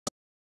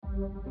Yeah.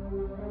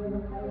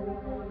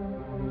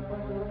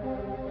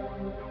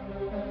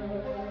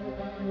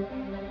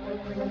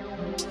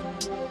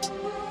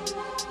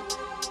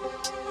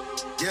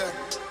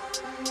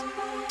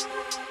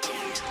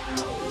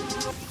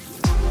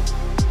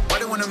 Why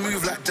they wanna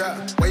move like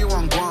that? Why you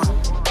want gone?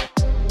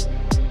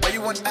 Why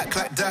you want act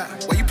like that?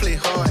 Why you play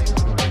hard?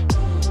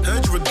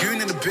 Heard you were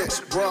goon in the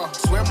bitch, bro.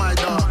 Swear my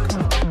dog.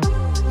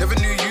 Never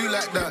knew you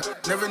like that.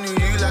 Never knew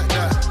you like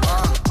that.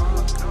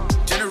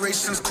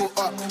 Generations caught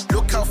up.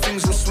 Look how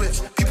things will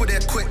switch. People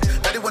they're quick.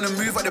 Now they wanna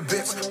move at the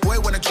bits. Boy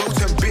wanna go to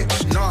them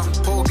bitch. Nah,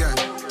 whole gang,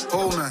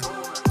 old man,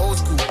 old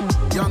school,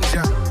 young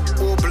jam,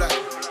 all black,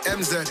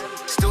 MZ.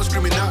 Still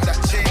screaming out that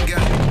chain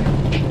gang.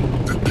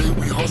 The day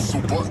we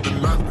hustle, but the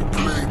night we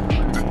play.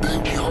 The day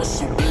we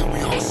hustle,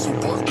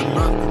 but the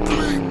night we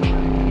play.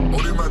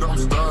 Oh, they mad that I'm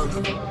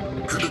styling.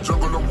 Hit the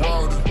jungle and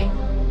wilder.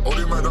 Oh,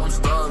 they mad that I'm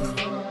styling.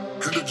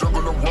 Hit the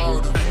jungle and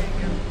wilder.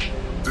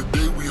 The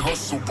day we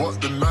hustle, but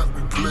the night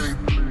we play.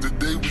 The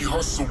day we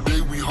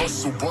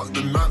hustle, but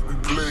the night we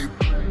play.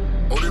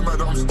 Oh, they mad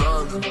that I'm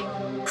styling.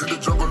 Hit the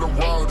jungle and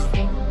wilder.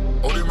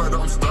 Oh, they mad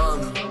that I'm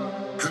styling.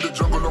 Hit the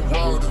jungle and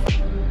wilder.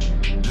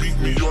 Meet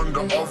me on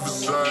the other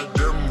side,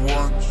 them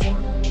ones.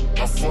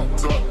 I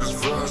fucked up this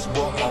verse,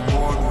 but I'm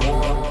on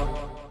one.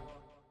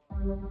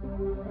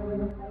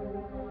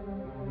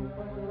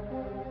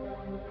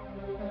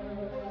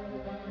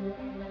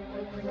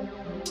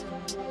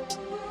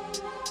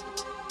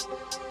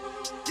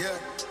 Yeah.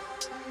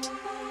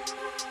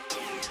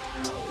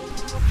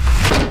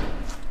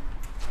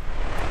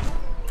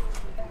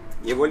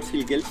 Ihr wollt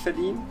viel Geld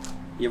verdienen,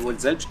 ihr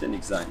wollt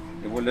selbstständig sein,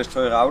 ihr wollt euch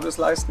teure Autos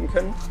leisten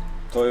können,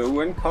 teure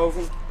Uhren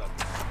kaufen.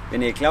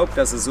 Wenn ihr glaubt,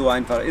 dass es so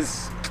einfach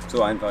ist es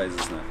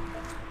nicht.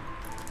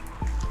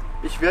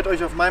 Ich werde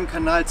euch auf meinem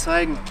Kanal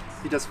zeigen,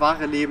 wie das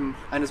wahre Leben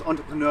eines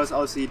Entrepreneurs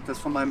aussieht, das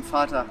von meinem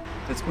Vater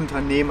als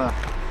Unternehmer.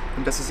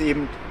 Und dass es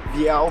eben,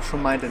 wie er auch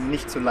schon meinte,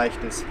 nicht so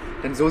leicht ist.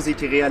 Denn so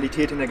sieht die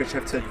Realität in der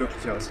Geschäftswelt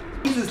wirklich aus.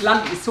 Dieses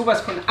Land ist sowas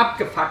von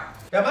abgefuckt.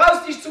 Da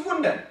brauchst du dich zu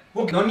wundern.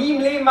 Noch nie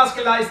im Leben was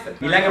geleistet.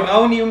 Wie lange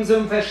brauchen die, um so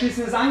ein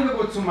verschissenes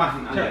Angebot zu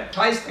machen?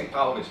 Scheißdreck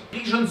brauche ich.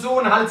 Krieg schon so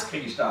einen Hals,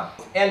 krieg ich da.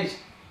 Ehrlich,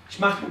 ich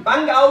mache eine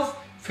Bank auf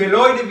für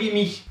Leute wie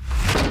mich.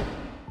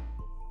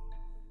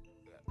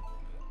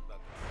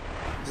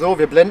 So,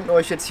 wir blenden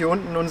euch jetzt hier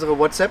unten unsere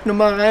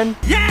WhatsApp-Nummer rein.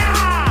 Yeah!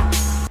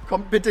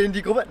 Kommt bitte in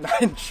die Gruppe.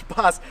 Nein,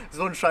 Spaß.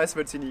 So einen Scheiß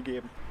wird es hier nie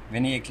geben.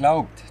 Wenn ihr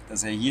glaubt,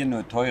 dass ihr hier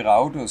nur teure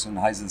Autos und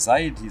High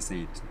Society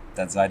seht,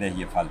 dann seid ihr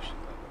hier falsch.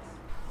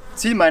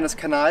 Ziel meines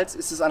Kanals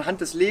ist es,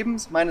 anhand des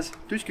Lebens meines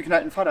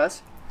durchgeknallten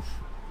Vaters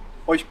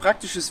euch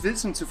praktisches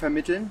Wissen zu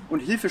vermitteln und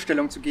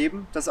Hilfestellung zu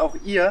geben, dass auch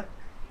ihr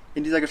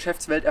in dieser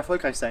Geschäftswelt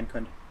erfolgreich sein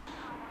könnt.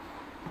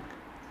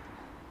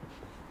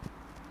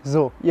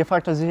 So, ihr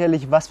fragt euch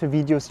sicherlich, was für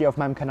Videos ihr auf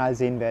meinem Kanal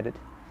sehen werdet.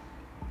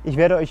 Ich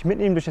werde euch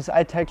mitnehmen durch das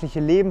alltägliche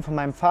Leben von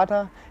meinem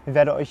Vater. Ich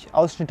werde euch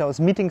Ausschnitte aus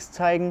Meetings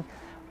zeigen,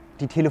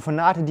 die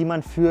Telefonate, die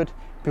man führt,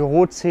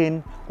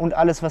 Büroszenen und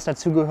alles, was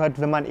dazugehört,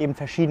 wenn man eben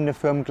verschiedene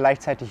Firmen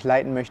gleichzeitig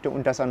leiten möchte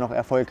und das auch noch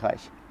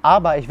erfolgreich.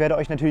 Aber ich werde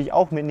euch natürlich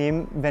auch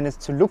mitnehmen, wenn es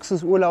zu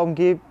Luxusurlauben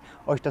geht,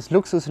 euch das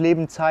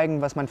Luxusleben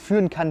zeigen, was man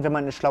führen kann, wenn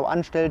man es schlau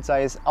anstellt,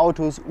 sei es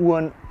Autos,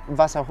 Uhren,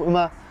 was auch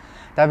immer.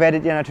 Da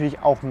werdet ihr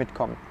natürlich auch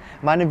mitkommen.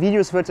 Meine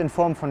Videos wird es in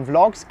Form von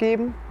Vlogs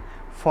geben,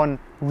 von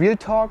Real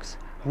Talks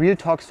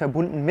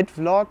verbunden mit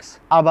Vlogs,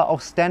 aber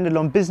auch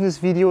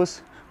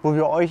Standalone-Business-Videos, wo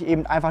wir euch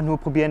eben einfach nur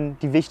probieren,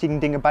 die wichtigen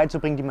Dinge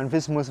beizubringen, die man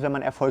wissen muss, wenn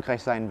man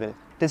erfolgreich sein will.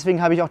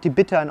 Deswegen habe ich auch die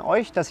Bitte an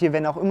euch, dass ihr,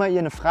 wenn auch immer ihr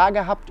eine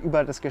Frage habt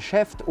über das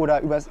Geschäft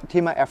oder über das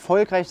Thema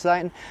erfolgreich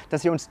sein,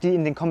 dass ihr uns die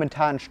in den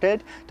Kommentaren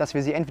stellt, dass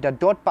wir sie entweder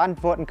dort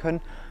beantworten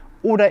können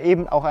oder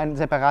eben auch ein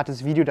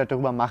separates Video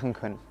darüber machen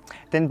können.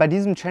 Denn bei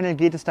diesem Channel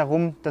geht es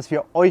darum, dass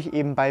wir euch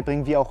eben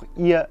beibringen, wie auch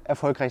ihr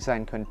erfolgreich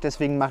sein könnt.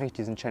 Deswegen mache ich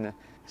diesen Channel.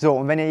 So,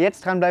 und wenn ihr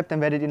jetzt dran bleibt, dann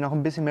werdet ihr noch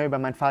ein bisschen mehr über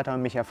meinen Vater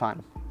und mich erfahren.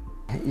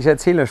 Ich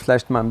erzähle euch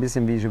vielleicht mal ein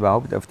bisschen, wie ich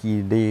überhaupt auf die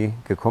Idee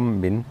gekommen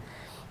bin.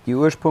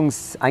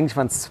 Eigentlich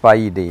waren es zwei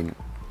Ideen.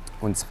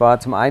 Und zwar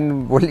zum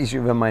einen wollte ich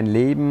über mein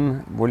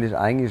Leben,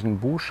 eigentlich ein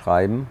Buch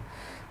schreiben,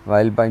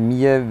 weil bei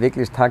mir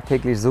wirklich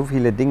tagtäglich so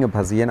viele Dinge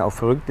passieren, auch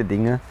verrückte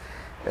Dinge,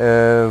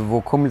 wo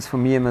Kumpels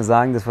von mir immer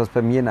sagen, das was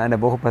bei mir in einer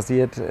Woche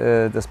passiert,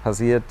 das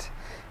passiert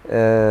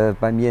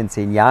bei mir in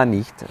 10 Jahren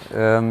nicht.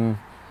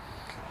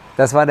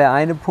 Das war der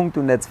eine Punkt,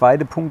 und der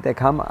zweite Punkt, der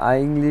kam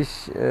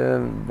eigentlich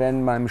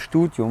während meinem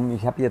Studium.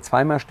 Ich habe hier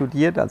zweimal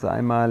studiert, also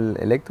einmal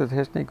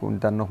Elektrotechnik und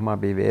dann nochmal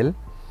BWL.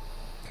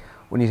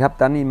 Und ich habe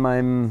dann in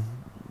meinem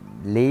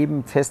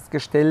Leben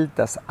festgestellt,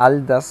 dass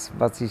all das,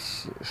 was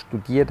ich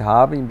studiert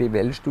habe im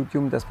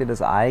BWL-Studium, dass mir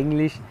das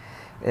eigentlich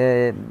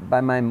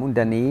bei meinem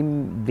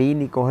Unternehmen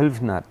wenig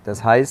geholfen hat.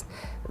 Das heißt,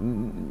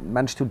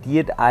 man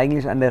studiert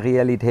eigentlich an der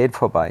Realität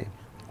vorbei.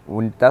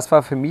 Und das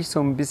war für mich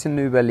so ein bisschen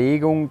eine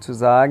Überlegung zu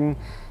sagen,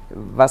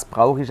 was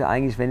brauche ich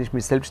eigentlich, wenn ich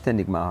mich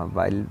selbstständig mache?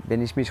 Weil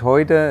wenn ich mich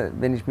heute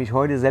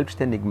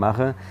selbstständig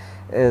mache,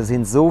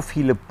 sind so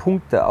viele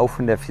Punkte, auch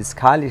von der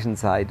fiskalischen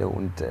Seite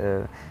und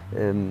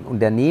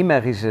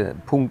unternehmerische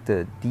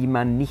Punkte, die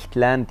man nicht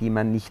lernt, die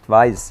man nicht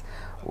weiß.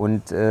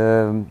 Und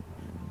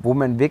wo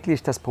man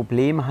wirklich das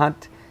Problem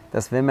hat,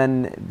 dass wenn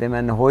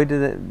man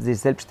heute sich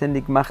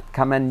selbstständig macht,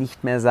 kann man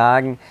nicht mehr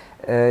sagen,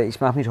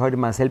 ich mache mich heute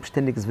mal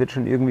selbstständig, es wird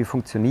schon irgendwie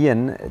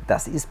funktionieren.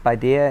 Das ist bei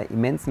der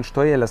immensen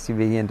Steuerlast, die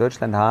wir hier in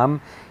Deutschland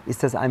haben,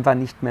 ist das einfach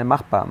nicht mehr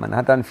machbar. Man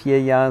hat dann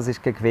 4 Jahre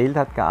sich gequält,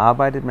 hat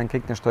gearbeitet, man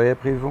kriegt eine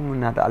Steuerprüfung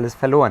und hat alles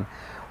verloren.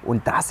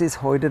 Und das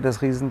ist heute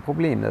das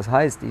Riesenproblem. Das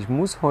heißt, ich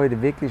muss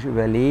heute wirklich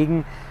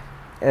überlegen,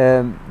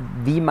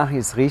 wie mache ich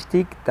es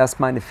richtig, dass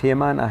meine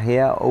Firma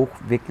nachher auch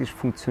wirklich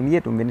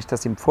funktioniert. Und wenn ich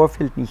das im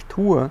Vorfeld nicht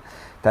tue,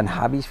 dann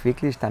habe ich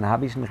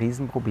ein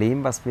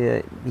Riesenproblem, was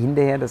wir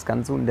hinterher das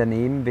ganze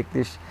Unternehmen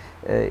wirklich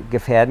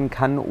gefährden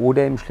kann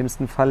oder im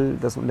schlimmsten Fall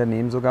das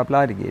Unternehmen sogar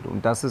pleite geht.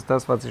 Und das ist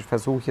das, was ich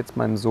versuche jetzt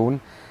meinem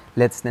Sohn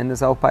letzten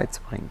Endes auch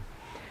beizubringen.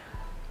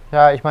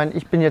 Ja, ich meine,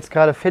 ich bin jetzt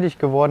gerade fertig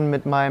geworden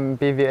mit meinem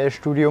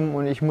BWL-Studium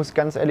und ich muss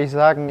ganz ehrlich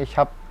sagen, ich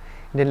habe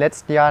in den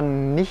letzten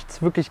Jahren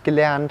nichts wirklich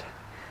gelernt,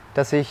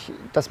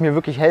 das mir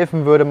wirklich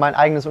helfen würde, mein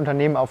eigenes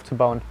Unternehmen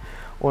aufzubauen.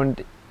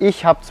 Und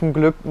ich habe zum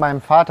Glück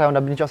meinem Vater, und da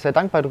bin ich auch sehr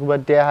dankbar drüber,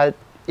 der halt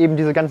eben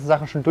diese ganzen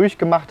Sachen schon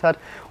durchgemacht hat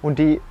und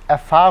die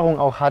Erfahrung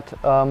auch hat,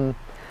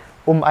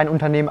 um ein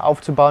Unternehmen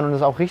aufzubauen und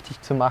es auch richtig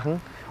zu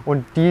machen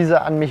und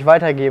diese an mich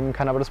weitergeben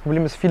kann. Aber das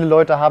Problem ist, viele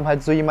Leute haben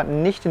halt so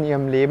jemanden nicht in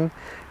ihrem Leben,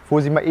 wo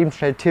sie mal eben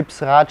schnell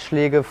Tipps,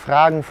 Ratschläge,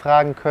 Fragen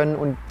fragen können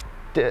und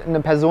eine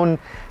Person,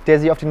 der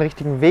sie auf den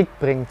richtigen Weg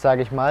bringt,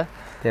 sage ich mal.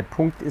 Der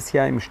Punkt ist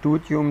ja im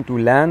Studium, du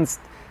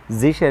lernst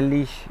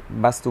sicherlich,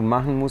 was du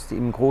machen musst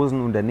im großen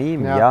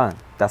Unternehmen. Ja,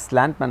 das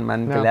lernt man.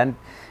 Man lernt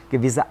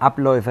gewisse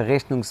Abläufe,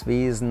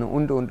 Rechnungswesen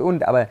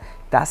und. Aber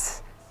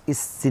das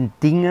sind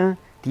Dinge,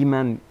 die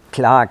man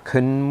klar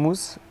können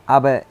muss.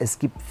 Aber es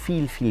gibt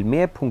viel, viel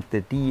mehr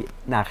Punkte, die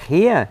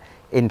nachher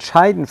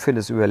entscheidend für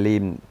das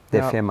Überleben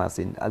der Firma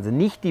sind. Also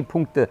nicht die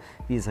Punkte,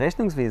 wie das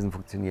Rechnungswesen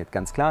funktioniert,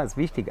 ganz klar, ist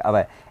wichtig,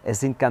 aber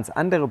es sind ganz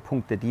andere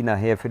Punkte, die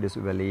nachher für das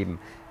Überleben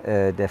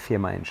der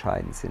Firma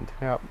entscheidend sind.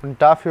 Ja,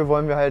 und dafür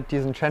wollen wir halt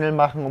diesen Channel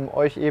machen, um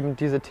euch eben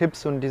diese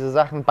Tipps und diese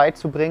Sachen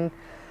beizubringen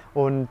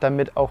und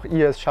damit auch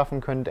ihr es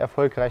schaffen könnt,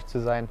 erfolgreich zu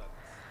sein.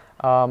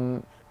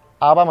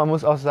 Aber man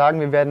muss auch sagen,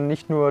 wir werden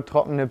nicht nur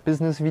trockene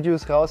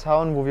Business-Videos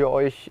raushauen, wo wir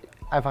euch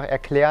einfach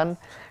erklären,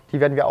 die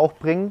werden wir auch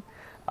bringen.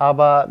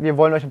 Aber wir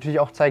wollen euch natürlich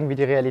auch zeigen, wie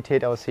die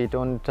Realität aussieht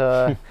und,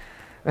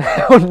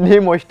 und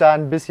nehmen euch da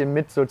ein bisschen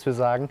mit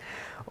sozusagen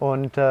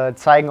und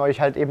zeigen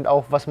euch halt eben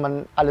auch, was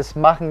man alles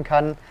machen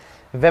kann,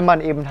 wenn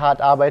man eben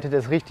hart arbeitet,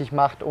 es richtig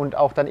macht und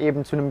auch dann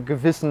eben zu einem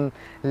gewissen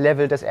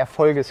Level des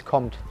Erfolges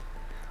kommt.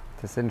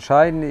 Das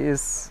Entscheidende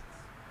ist,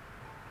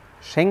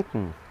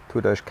 schenken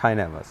tut euch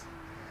keiner was.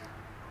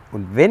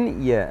 Und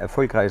wenn ihr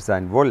erfolgreich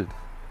sein wollt,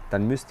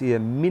 dann müsst ihr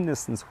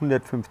mindestens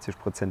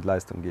 150%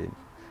 Leistung geben.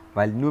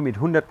 Weil nur mit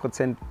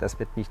 100%, das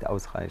wird nicht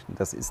ausreichen.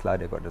 Das ist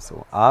leider Gottes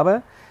so.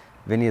 Aber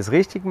wenn ihr es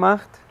richtig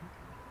macht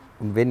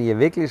und wenn ihr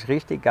wirklich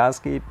richtig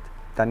Gas gebt,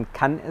 dann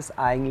kann es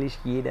eigentlich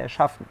jeder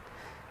schaffen.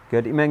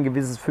 Gehört immer ein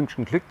gewisses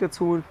Fünkchen Glück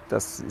dazu,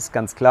 das ist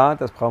ganz klar,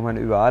 das braucht man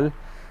überall.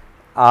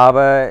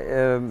 Aber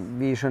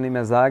wie ich schon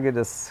immer sage,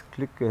 das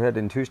Glück gehört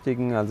den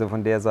Tüchtigen, also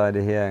von der Seite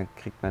her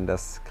kriegt man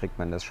das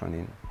schon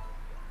hin.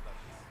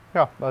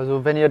 Ja,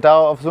 also wenn ihr da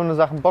auf so eine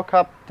Sachen Bock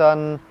habt,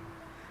 dann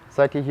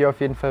seid ihr hier auf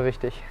jeden Fall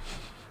richtig.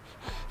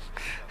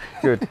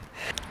 Gut.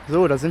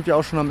 So, da sind wir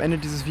auch schon am Ende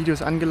dieses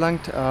Videos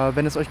angelangt.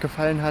 Wenn es euch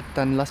gefallen hat,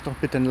 dann lasst doch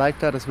bitte ein Like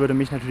da, das würde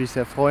mich natürlich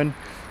sehr freuen.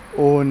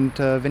 Und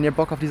wenn ihr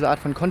Bock auf diese Art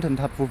von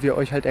Content habt, wo wir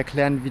euch halt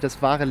erklären, wie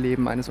das wahre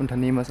Leben eines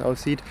Unternehmers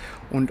aussieht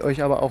und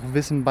euch aber auch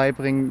Wissen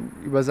beibringen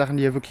über Sachen,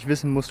 die ihr wirklich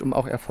wissen müsst, um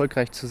auch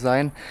erfolgreich zu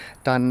sein,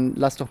 dann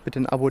lasst doch bitte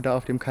ein Abo da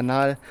auf dem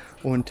Kanal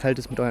und teilt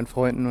es mit euren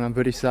Freunden. Und dann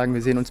würde ich sagen,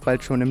 wir sehen uns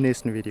bald schon im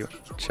nächsten Video.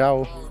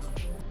 Ciao!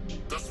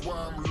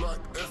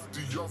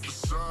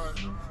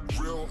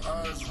 Real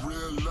eyes,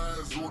 real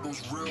lies, all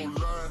those real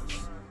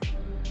lies.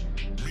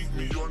 Meet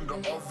me on the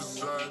other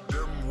side,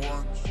 them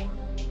ones.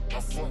 I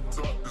fucked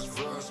up this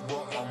verse,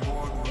 but I'm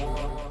on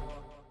one.